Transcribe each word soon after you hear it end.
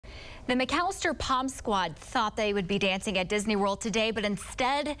The McAlester Pom Squad thought they would be dancing at Disney World today, but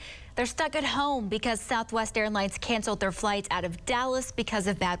instead they're stuck at home because Southwest Airlines canceled their flights out of Dallas because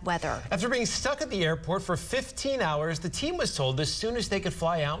of bad weather. After being stuck at the airport for 15 hours, the team was told as soon as they could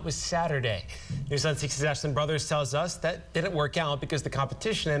fly out was Saturday. News on 6's Ashlyn Brothers tells us that didn't work out because the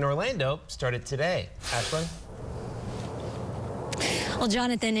competition in Orlando started today. Ashlyn? Well,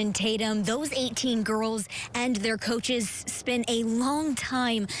 Jonathan and Tatum, those 18 girls and their coaches spent a long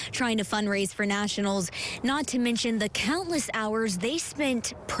time trying to fundraise for nationals, not to mention the countless hours they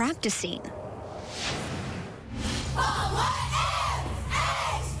spent practicing.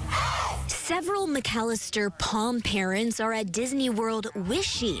 Several McAlester Pom parents are at Disney World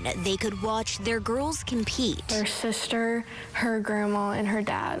wishing they could watch their girls compete. Their sister, her grandma, and her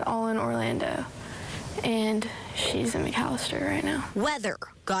dad all in Orlando. And she's in McAlester right now. Weather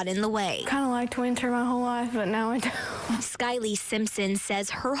got in the way. Kind of liked winter my whole life, but now I don't. Skylee Simpson says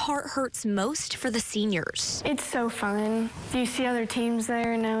her heart hurts most for the seniors. It's so fun. You see other teams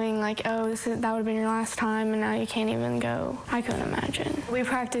there knowing like, oh, that would have been your last time and now you can't even go. I couldn't imagine. We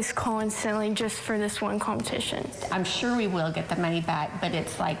practice constantly just for this one competition. I'm sure we will get the money back, but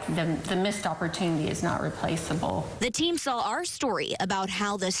it's like the missed opportunity is not replaceable. The team saw our story about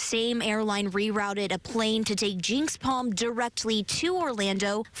how the same airline rerouted a plane to take Jinx Pom directly to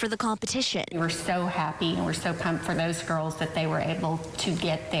Orlando for the competition. We're so happy and we're so pumped for those girls that they were able to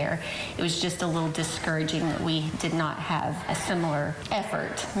get there. It was just a little discouraging that we did not have a similar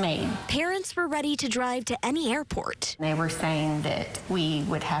effort made. Parents were ready to drive to any airport. They were saying that we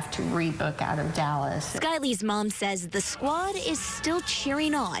would have to rebook out of Dallas. Skylee's mom says the squad is still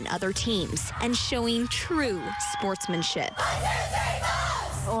cheering on other teams and showing true sportsmanship.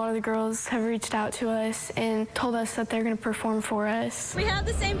 A lot of the girls have reached out to us and told us that they're going to perform for us. We have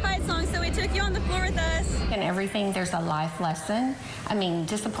the same fight song, so we took you on the floor with us. And everything, there's a life lesson. I mean,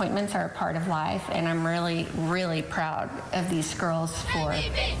 disappointments are a part of life, and I'm really, really proud of these girls for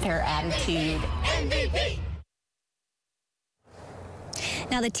their attitude. MVP.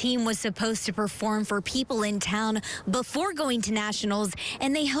 Now, the team was supposed to perform for people in town before going to nationals,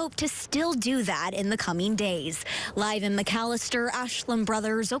 and they hope to still do that in the coming days. Live in McAlester, Ashlyn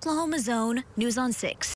Brothers, Oklahoma's Own, News on 6.